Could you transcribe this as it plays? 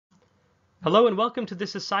Hello and welcome to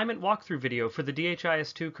this assignment walkthrough video for the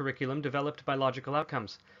DHIS2 curriculum developed by Logical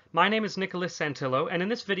Outcomes. My name is Nicholas Santillo, and in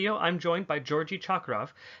this video I'm joined by Georgi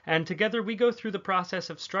Chakarov, and together we go through the process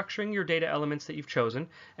of structuring your data elements that you've chosen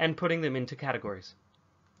and putting them into categories.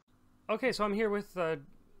 Okay, so I'm here with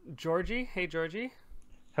Georgi. Hey, Georgi.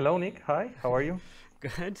 Hello, Nick. Hi, how are you?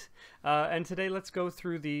 Good. And today let's go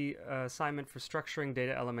through the assignment for structuring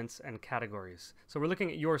data elements and categories. So we're looking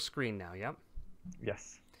at your screen now, yeah?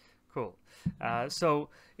 Yes. Cool. So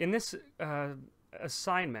in this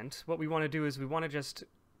assignment, what we want to do is we want to just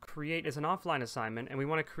create as an offline assignment, and we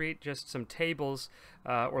want to create just some tables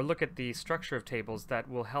or look at the structure of tables that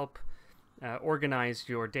will help organize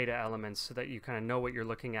your data elements so that you kind of know what you're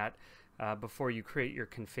looking at before you create your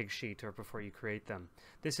config sheet or before you create them.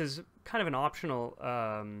 This is kind of an optional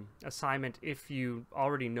assignment. If you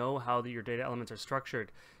already know how your data elements are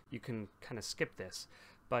structured, you can kind of skip this.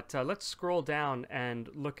 But let's scroll down and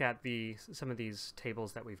look at some of these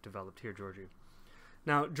tables that we've developed here, Georgi.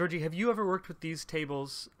 Now, Georgi, have you ever worked with these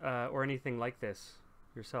tables or anything like this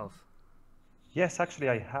yourself? Yes, actually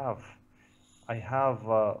I have. I have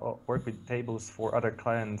worked with tables for other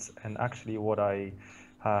clients, and actually what I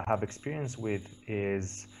have experience with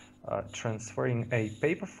is transferring a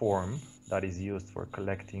paper form that is used for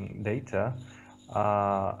collecting data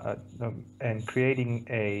and creating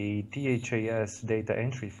a DHIS data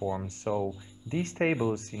entry form. So these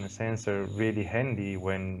tables, in a sense, are really handy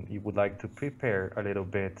when you would like to prepare a little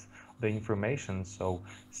bit the information. So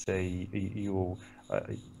say you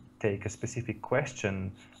take a specific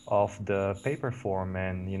question of the paper form,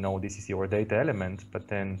 and you know this is your data element, but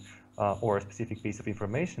then or a specific piece of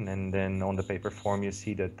information, and then on the paper form you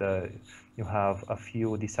see that you have a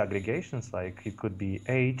few disaggregations, like it could be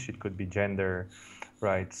age, it could be gender,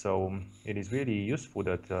 right? So it is really useful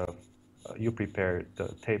that you prepare the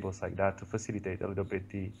tables like that to facilitate a little bit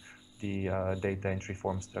the data entry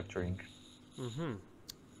form structuring. Mm-hmm.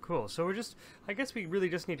 Cool. So I guess we really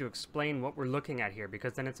just need to explain what we're looking at here,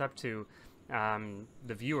 because then it's up to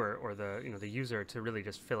the viewer or the user to really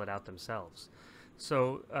just fill it out themselves.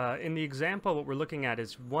 So in the example, what we're looking at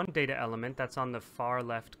is one data element that's on the far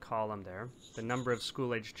left column there, the number of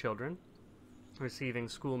school-aged children receiving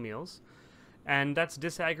school meals, and that's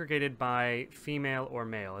disaggregated by female or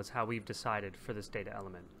male is how we've decided for this data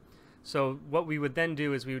element. So what we would then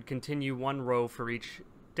do is we would continue one row for each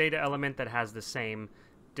data element that has the same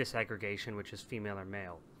disaggregation, which is female or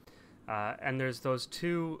male. And there's those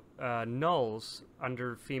two nulls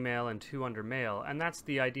under female and two under male, and that's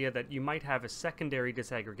the idea that you might have a secondary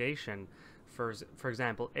disaggregation, for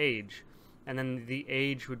example, age, and then the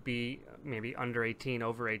age would be maybe under 18,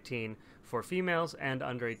 over 18 for females, and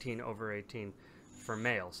under 18, over 18 for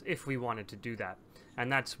males, if we wanted to do that.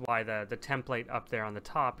 And that's why the template up there on the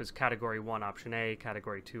top is category 1 option A,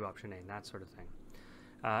 category 2 option A, and that sort of thing.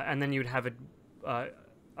 And then you'd have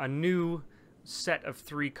a new set of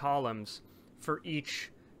 3 columns for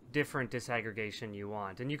each different disaggregation you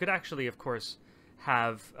want. And you could actually, of course,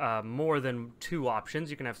 have more than 2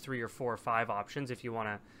 options. You can have 3 or 4 or 5 options if you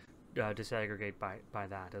want to disaggregate by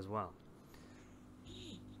that as well.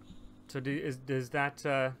 So do you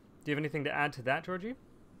have anything to add to that, Georgi?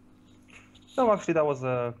 No, actually that was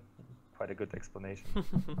quite a good explanation.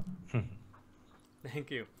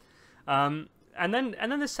 Thank you. And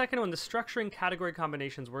then the second one, the structuring category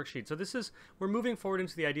combinations worksheet. So we're moving forward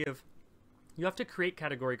into the idea of you have to create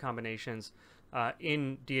category combinations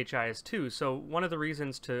in DHIS2. So one of the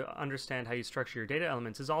reasons to understand how you structure your data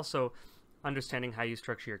elements is also understanding how you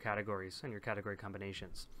structure your categories and your category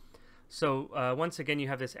combinations. So once again, you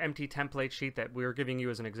have this empty template sheet that we're giving you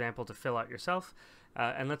as an example to fill out yourself.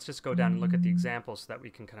 And let's just go down and look at the example so that we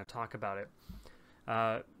can kind of talk about it.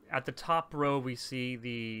 At the top row, we see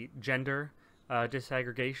the gender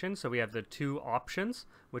disaggregation. So we have the 2 options,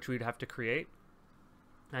 which we'd have to create.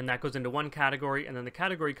 And that goes into one category, and then the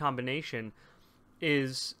category combination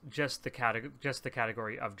is just the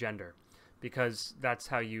category of gender, because that's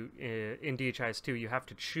how you, in DHIS2, you have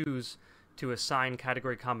to choose to assign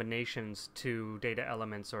category combinations to data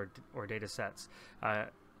elements or data sets.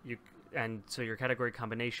 And so your category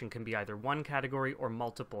combination can be either one category or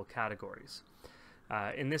multiple categories.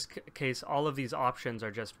 In this case, all of these options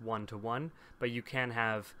are just one-to-one, but you can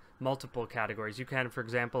have multiple categories. You can, for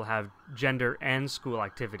example, have gender and school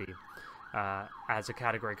activity as a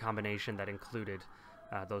category combination that included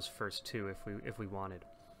those first 2 if we wanted.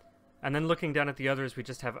 And then looking down at the others, we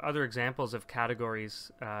just have other examples of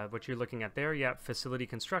categories, what you're looking at there. Yeah, facility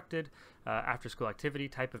constructed, after-school activity,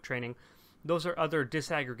 type of training. Those are other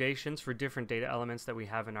disaggregations for different data elements that we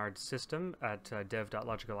have in our system at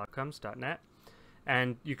dev.logicaloutcomes.net.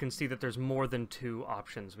 and you can see that there's more than 2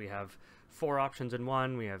 options. We have 4 options in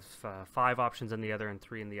one, we have 5 options in the other, and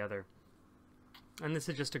 3 in the other. And this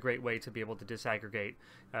is just a great way to be able to disaggregate,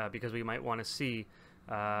 because we might want to see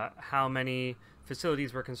how many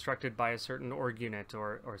facilities were constructed by a certain org unit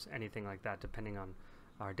or anything like that, depending on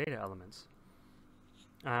our data elements.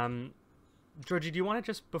 Georgi, do you want to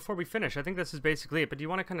just, before we finish, I think this is basically it, but do you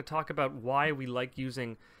want to kind of talk about why we like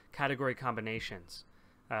using category combinations,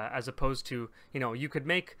 as opposed to, you could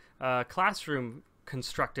make classroom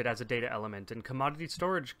constructed as a data element and commodity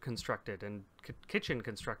storage constructed and kitchen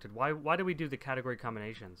constructed. Why do we do the category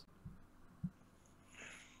combinations?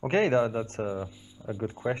 Okay, that's a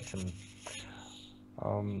good question.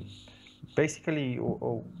 Basically,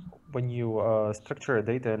 when you structure a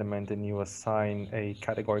data element and you assign a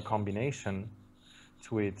category combination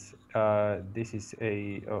to it, this is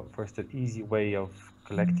first an easy way of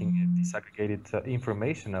collecting disaggregated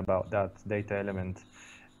information about that data element,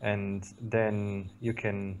 and then you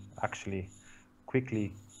can actually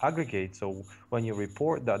quickly aggregate. So when you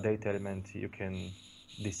report that data element, you can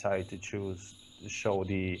decide to show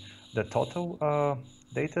the total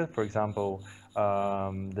data, for example,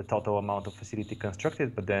 the total amount of facility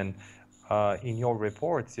constructed, but then in your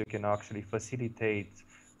reports you can actually facilitate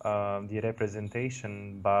the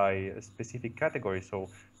representation by a specific category. So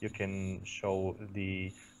you can show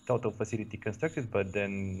the total facility constructed, but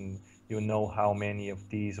then you know how many of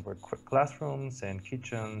these were classrooms and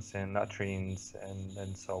kitchens and latrines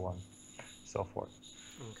and so on, so forth.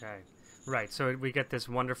 Okay, right. So we get this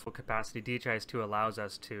wonderful capacity. DHIS2 allows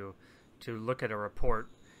us to look at a report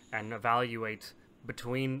and evaluate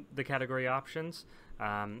between the category options,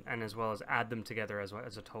 and as well as add them together as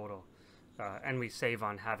a total. And we save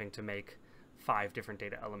on having to make 5 different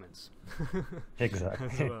data elements. Exactly.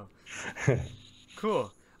 As well.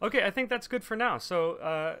 Cool. Okay, I think that's good for now.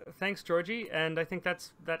 So thanks, Georgi, and I think that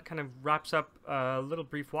kind of wraps up a little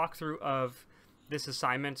brief walkthrough of this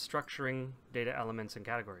assignment, structuring data elements and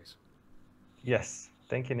categories. Yes.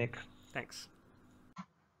 Thank you, Nick. Thanks.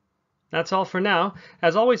 That's all for now.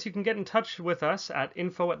 As always, you can get in touch with us at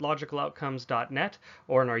info@logicaloutcomes.net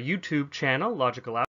or on our YouTube channel, Logical Outcomes.